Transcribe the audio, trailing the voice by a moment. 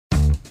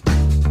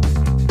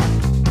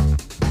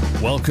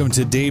Welcome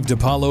to Dave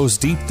DiPaolo's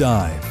Deep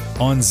Dive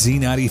on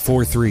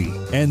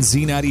Z94.3 and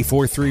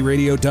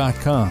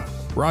Z94.3radio.com.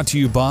 Brought to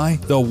you by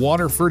The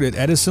Waterford at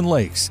Edison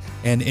Lakes,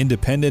 an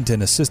independent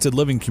and assisted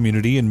living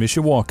community in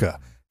Mishawaka.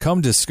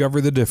 Come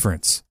discover the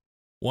difference.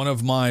 One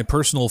of my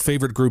personal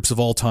favorite groups of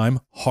all time,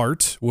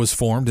 Heart, was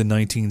formed in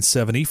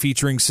 1970,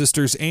 featuring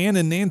sisters Ann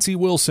and Nancy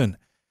Wilson.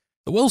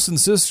 The Wilson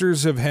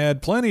sisters have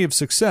had plenty of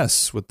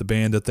success with the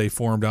band that they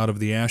formed out of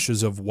the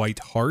ashes of White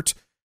Heart,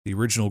 the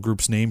original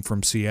group's name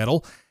from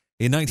Seattle.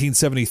 In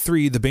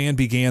 1973, the band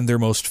began their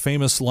most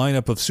famous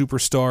lineup of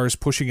superstars,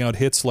 pushing out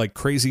hits like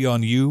Crazy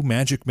on You,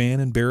 Magic Man,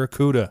 and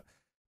Barracuda.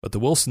 But the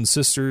Wilson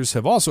sisters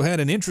have also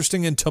had an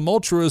interesting and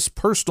tumultuous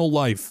personal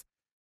life.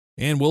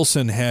 Ann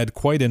Wilson had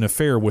quite an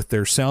affair with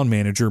their sound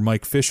manager,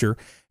 Mike Fisher.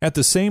 At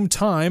the same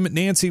time,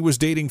 Nancy was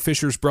dating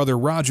Fisher's brother,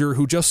 Roger,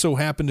 who just so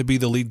happened to be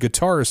the lead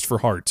guitarist for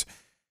Heart.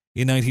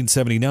 In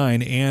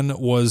 1979, Ann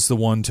was the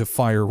one to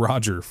fire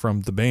Roger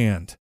from the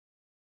band.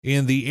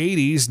 In the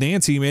 80s,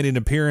 Nancy made an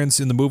appearance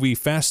in the movie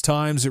Fast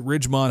Times at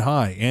Ridgemont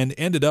High and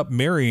ended up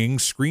marrying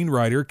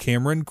screenwriter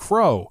Cameron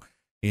Crowe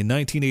in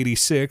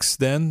 1986,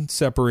 then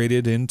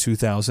separated in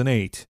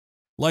 2008.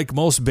 Like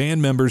most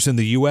band members in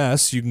the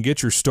U.S., you can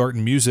get your start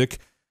in music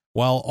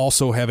while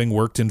also having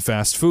worked in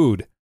fast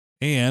food.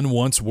 Ann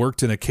once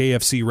worked in a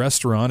KFC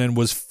restaurant and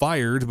was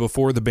fired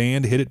before the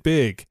band hit it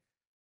big.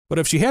 But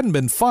if she hadn't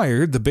been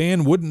fired, the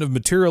band wouldn't have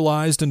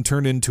materialized and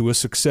turned into a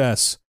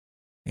success.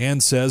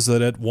 Ann says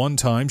that at one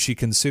time she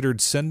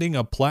considered sending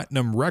a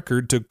platinum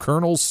record to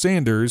Colonel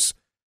Sanders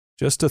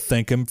just to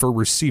thank him for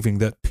receiving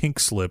that pink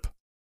slip.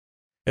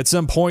 At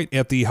some point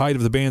at the height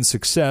of the band's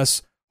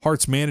success,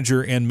 Heart's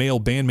manager and male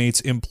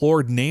bandmates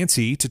implored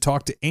Nancy to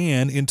talk to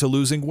Ann into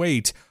losing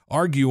weight,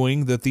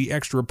 arguing that the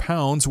extra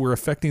pounds were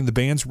affecting the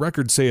band's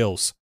record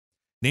sales.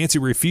 Nancy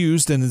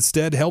refused and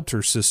instead helped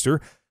her sister,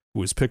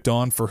 who was picked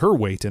on for her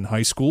weight in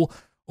high school,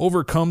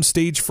 overcome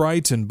stage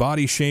fright and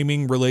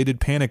body-shaming related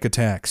panic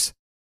attacks.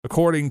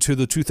 According to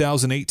the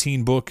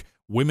 2018 book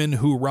Women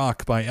Who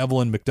Rock by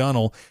Evelyn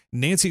McDonnell,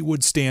 Nancy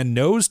would stand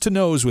nose to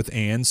nose with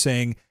Ann,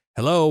 saying,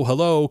 "Hello,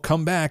 hello,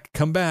 come back,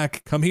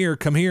 come here,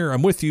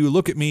 I'm with you,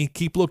 look at me,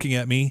 keep looking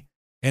at me,"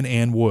 and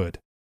Ann would.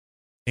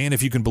 And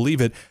if you can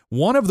believe it,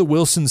 one of the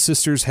Wilson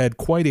sisters had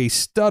quite a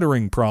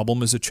stuttering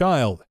problem as a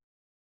child.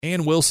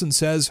 Ann Wilson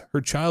says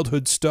her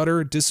childhood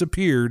stutter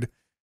disappeared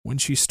when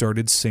she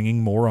started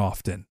singing more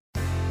often.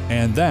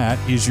 And that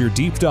is your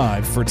deep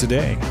dive for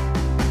today.